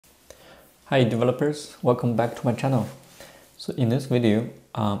Hi developers, welcome back to my channel. So in this video,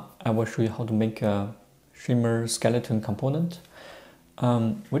 I will show you how to make a shimmer skeleton component,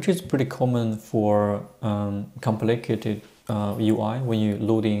 which is pretty common for complicated UI when you're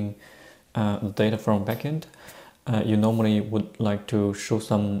loading data from backend. You normally would like to show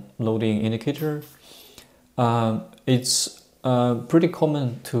some loading indicator. It's pretty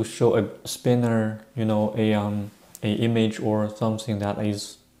common to show a spinner, a image or something that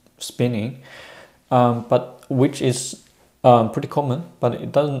is spinning, but which is pretty common, but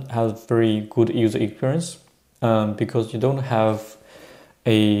it doesn't have very good user experience because you don't have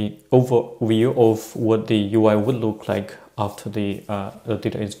a overview of what the UI would look like after the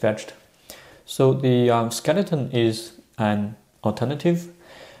data is fetched. So the skeleton is an alternative.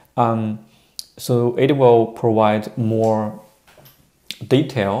 So it will provide more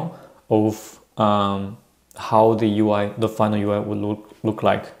detail of how the final UI will look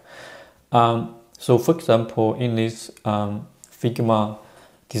like. So for example, in this Figma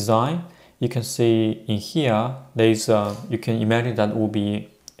design, you can see in here, you can imagine that will be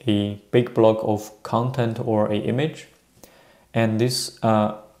a big block of content or an image. And this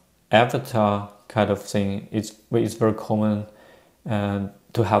avatar kind of thing is very common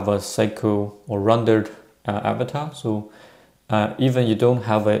to have a cycle or rendered avatar. So even you don't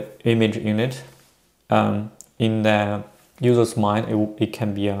have an image in it, in the user's mind, it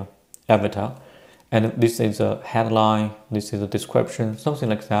can be a avatar, and this is a headline, this is a description, something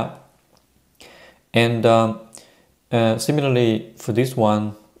like that. And similarly for this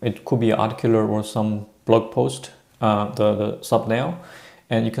one, it could be an article or some blog post, the thumbnail,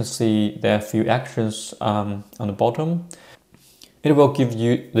 and you can see there are a few actions on the bottom. It will give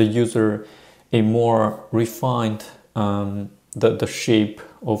you the user a more refined the shape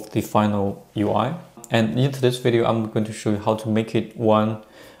of the final UI. And in today's video, I'm going to show you how to make it one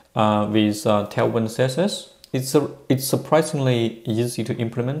with Tailwind CSS. It's surprisingly easy to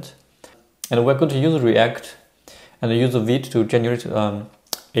implement, and we're going to use React and use Vite to generate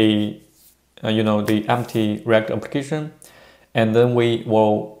the empty React application, and then we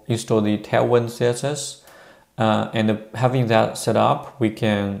will install the Tailwind CSS. And having that set up, we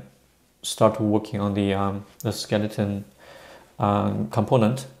can start working on the skeleton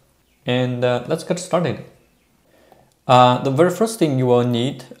component. And let's get started. The very first thing you will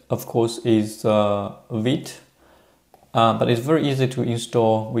need, of course, is Vite, but it's very easy to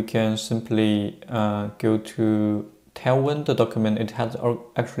install. We can simply go to Tailwind, the document. It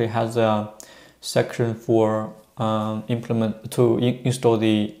actually has a section for install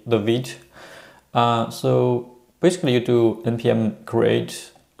the Vite. So basically, you do npm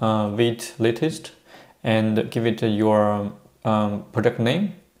create Vite latest and give it your project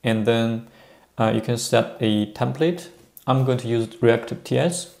name, and then you can set a template. I'm going to use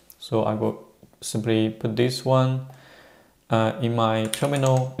react.js, so I will simply put this one in my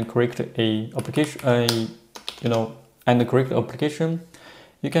terminal and create a application, and create the application.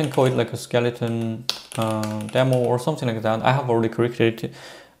 You can call it like a skeleton demo or something like that. I have already created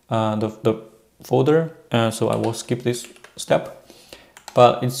the folder, so I will skip this step.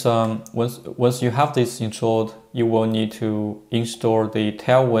 But it's once you have this installed, you will need to install the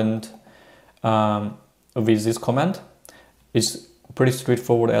Tailwind with this command. It's pretty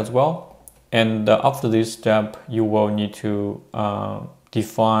straightforward as well. And after this step, you will need to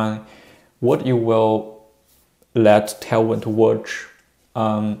define what you will let Tailwind watch.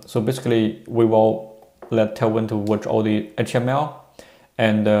 So basically, we will let Tailwind watch all the HTML,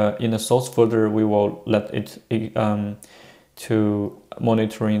 and in the source folder, we will let it to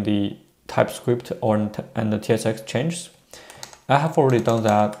monitoring the TypeScript and the TSX changes. I have already done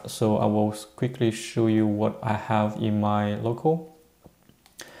that, so I will quickly show you what I have in my local.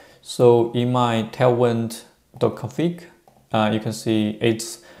 So in my tailwind.config, you can see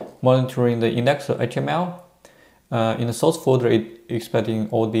it's monitoring the index of HTML. In the source folder, it's expecting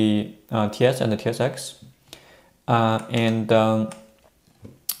all the TS and the TSX.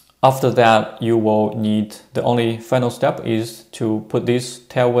 After that, you will need, the only final step is to put these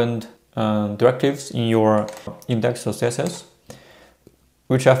Tailwind directives in your index.css,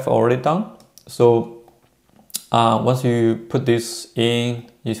 which I've already done. So once you put this in,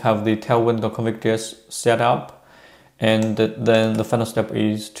 you have the tailwind.config.js set up, and then the final step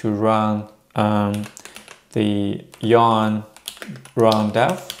is to run the yarn run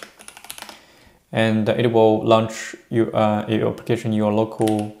dev, and it will launch your application, your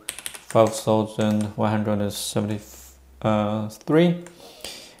local 5173.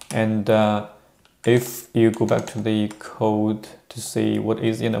 And if you go back to the code to see what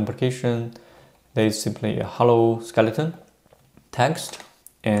is in the application, there is simply a hello skeleton text,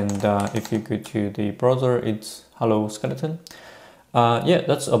 and if you go to the browser, it's hello skeleton. Yeah,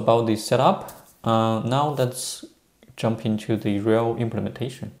 that's about the setup. Now let's jump into the real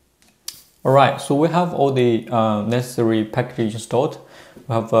implementation. All right, so we have all the necessary packages installed.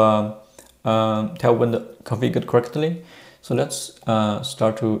 We have Tailwind configured correctly. So let's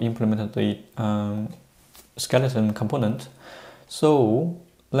start to implement the skeleton component. So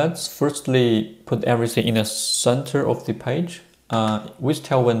let's firstly put everything in the center of the page. With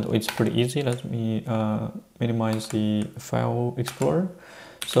Tailwind, it's pretty easy. Let me minimize the file explorer.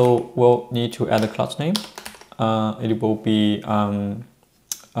 So we'll need to add a class name. It will be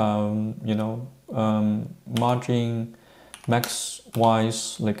margin max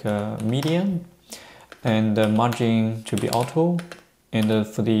wise like a median, and the margin to be auto, and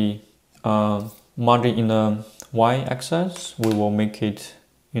for the margin in the y-axis we will make it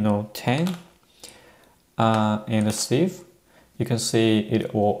 10, and save. You can see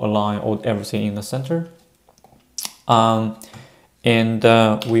it will align everything in the center, and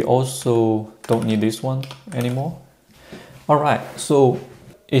we also don't need this one anymore. All right, so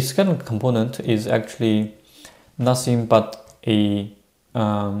a skeleton component is actually nothing but a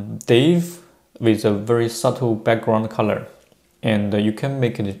div with a very subtle background color, and you can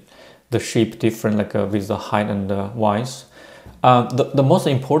make the shape different, like with the height and the width. The most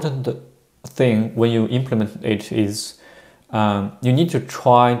important thing when you implement it is you need to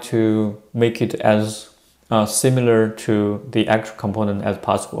try to make it as similar to the actual component as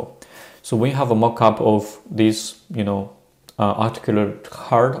possible. So when you have a mock-up of this, articular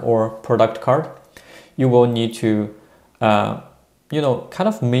card or product card, you will need to, kind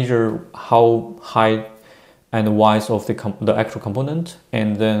of measure how high and wide of the actual component,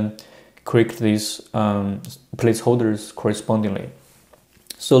 and then create these placeholders correspondingly.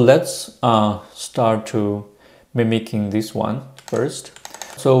 So let's start to mimicking this one first.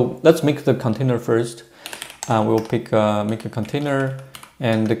 So let's make the container first. We'll make a container,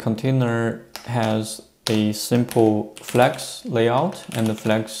 and the container has a simple flex layout, and the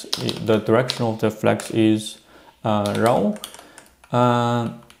direction of the flex is row,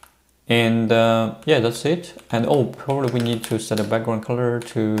 yeah, that's it. And probably we need to set a background color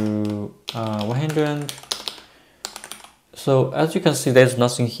to 100. So as you can see, there's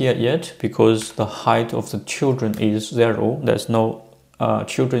nothing here yet because the height of the children is 0. There's no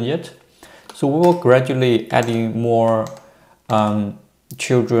children yet. So we will gradually adding more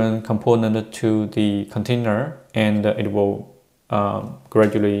children component to the container, and it will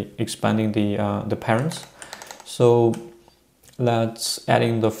gradually expanding the parents. So let's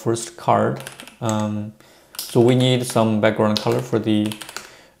adding the first card. So we need some background color for the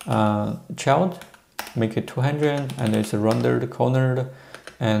child. Make it 200, and it's rounded cornered,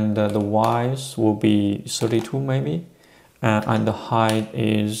 and the width will be 32 maybe, and the height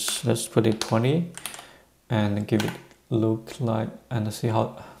is, let's put it 20, and give it look like, and see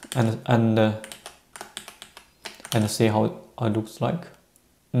how and see how it looks like.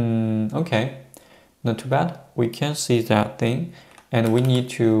 Okay, not too bad. We can see that thing, and we need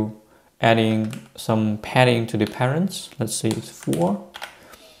to adding some padding to the parents. Let's say it's 4.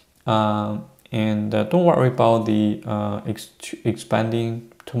 And don't worry about the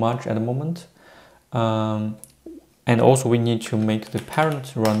expanding too much at the moment. And also we need to make the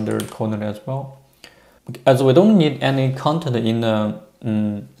parent rendered corner as well. As we don't need any content in the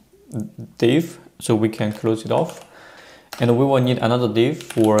div, so we can close it off. And we will need another div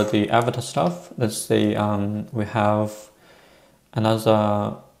for the avatar stuff. Let's say we have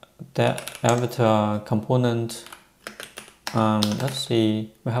another avatar component. Let's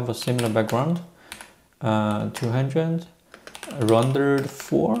see, we have a similar background, 200, rendered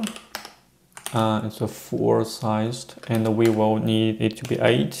 4, it's a 4 sized, and we will need it to be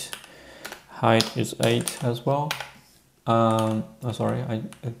 8, height is 8 as well. Sorry, I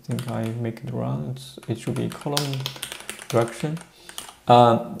think I make it wrong, it should be column direction.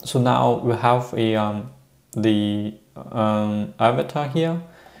 So now we have the avatar here,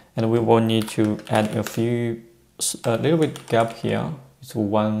 and we will need to add a little bit gap here. It's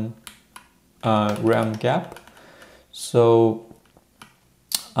 1 rem gap. So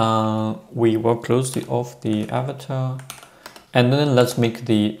we will close off the avatar, and then let's make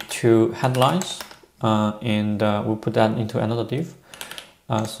the 2 headlines, and we'll put that into another div.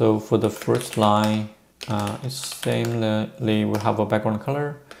 So for the first line, it's similarly we have a background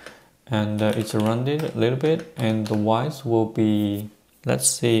color, and it's rounded a little bit, and the width will be, let's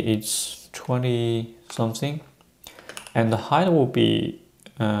say it's 20 something. And the height will be,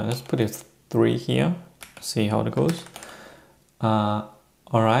 let's put it 3 here, see how it goes.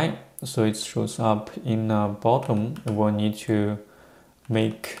 Alright, so it shows up in the bottom. We will need to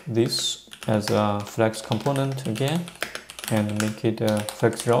make this as a flex component again and make it a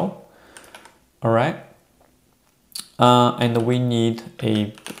flex row. All right. And we need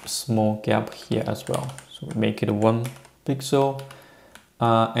a small gap here as well. So make it 1 pixel.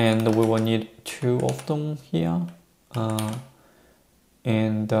 And we will need 2 of them here.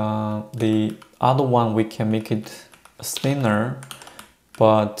 And the other one, we can make it thinner,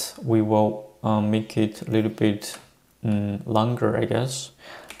 but we will make it a little bit longer, I guess.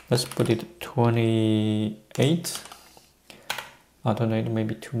 Let's put it 28. I don't know,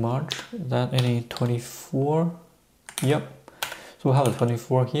 maybe too much. Is that any 24? Yep. So we have a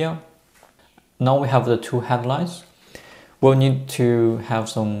 24 here. Now we have the 2 headlines. We'll need to have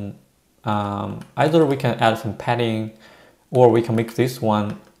some, either we can add some padding, or we can make this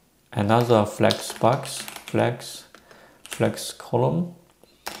one another flex box, flex column,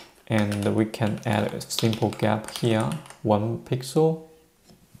 and we can add a simple gap here, 1 pixel,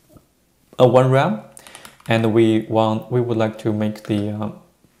 1 rem, and we would like to make the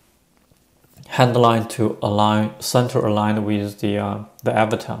headline to align, center aligned with the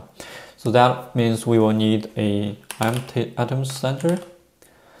avatar. So that means we will need a item center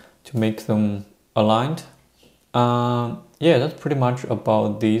to make them aligned. Yeah, that's pretty much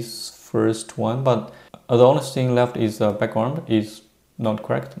about this first one, but the only thing left is the background is not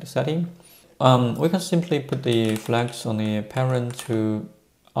correct setting. We can simply put the flags on the parent to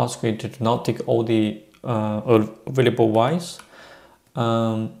ask it to not take all the available Ys.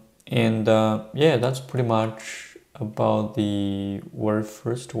 Yeah, that's pretty much about the very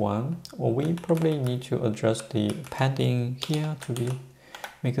first one. Well, we probably need to adjust the padding here to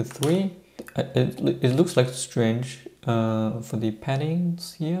make it 3. It looks like strange for the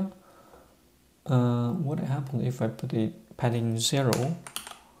paddings here. What happens if I put the padding 0?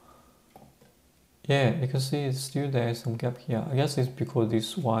 Yeah, you can see it's still there is some gap here. I guess it's because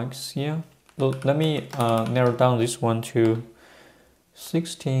this Ys here. So let me narrow down this one to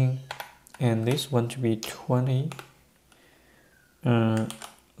 16 and this one to be 20.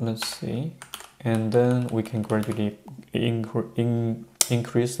 Let's see, and then we can gradually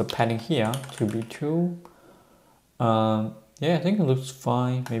increase the padding here to be 2. Yeah, I think it looks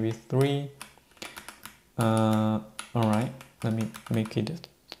fine. Maybe 3. All right, let me make it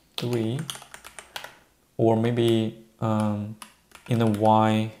 3, or maybe in the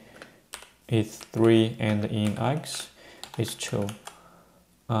Y it's 3 and in X it's 2.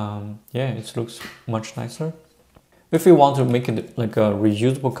 Yeah, it looks much nicer. If we want to make it like a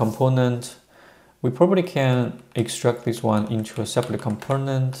reusable component, we probably can extract this one into a separate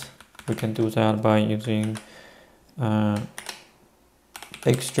component. We can do that by using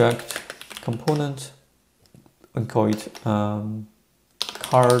extract component and call it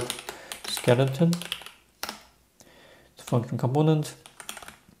card skeleton. It's a function component,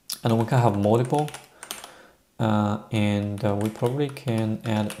 and we can have multiple. And we probably can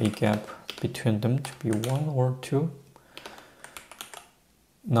add a gap between them to be 1 or 2.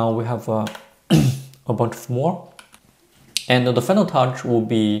 Now we have a bunch of more, and the final touch will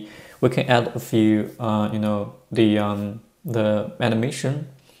be we can add a few, the animation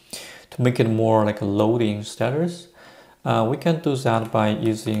to make it more like a loading status. We can do that by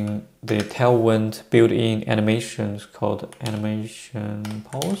using the Tailwind built-in animations called animation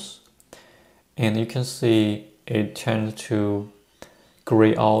pause, and you can see it tends to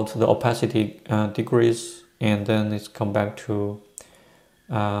gray out the opacity degrees, and then it's come back to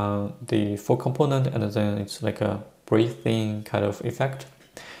the full component, and then it's like a breathing kind of effect.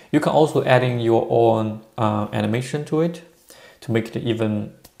 You can also add in your own animation to it to make it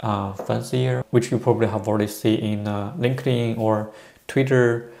even fancier, which you probably have already seen in LinkedIn or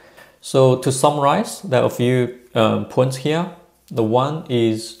Twitter. So to summarize, there are a few points here. The one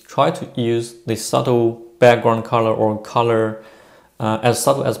is try to use the subtle background color or color as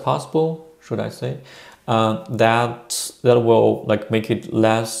subtle as possible, should I say. That will like make it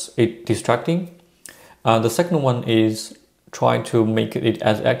less distracting. The second one is try to make it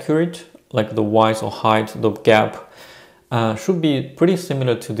as accurate, like the width or height, the gap should be pretty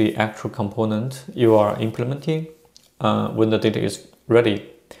similar to the actual component you are implementing when the data is ready.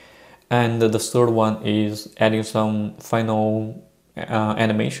 And the third one is adding some final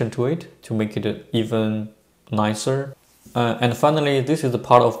animation to it to make it even nicer. And finally, this is a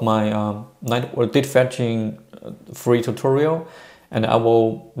part of my data fetching free tutorial, and I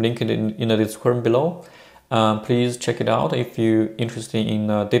will link it in the description below. Please check it out if you're interested in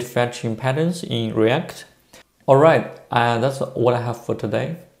data fetching patterns in React. Alright, that's what I have for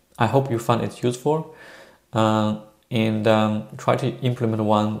today. I hope you found it useful. And try to implement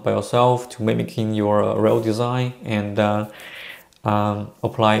one by yourself to mimicking your real design. And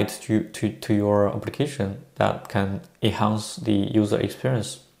apply it to your application that can enhance the user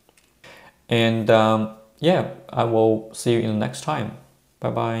experience. And yeah, I will see you in the next time.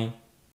 Bye bye.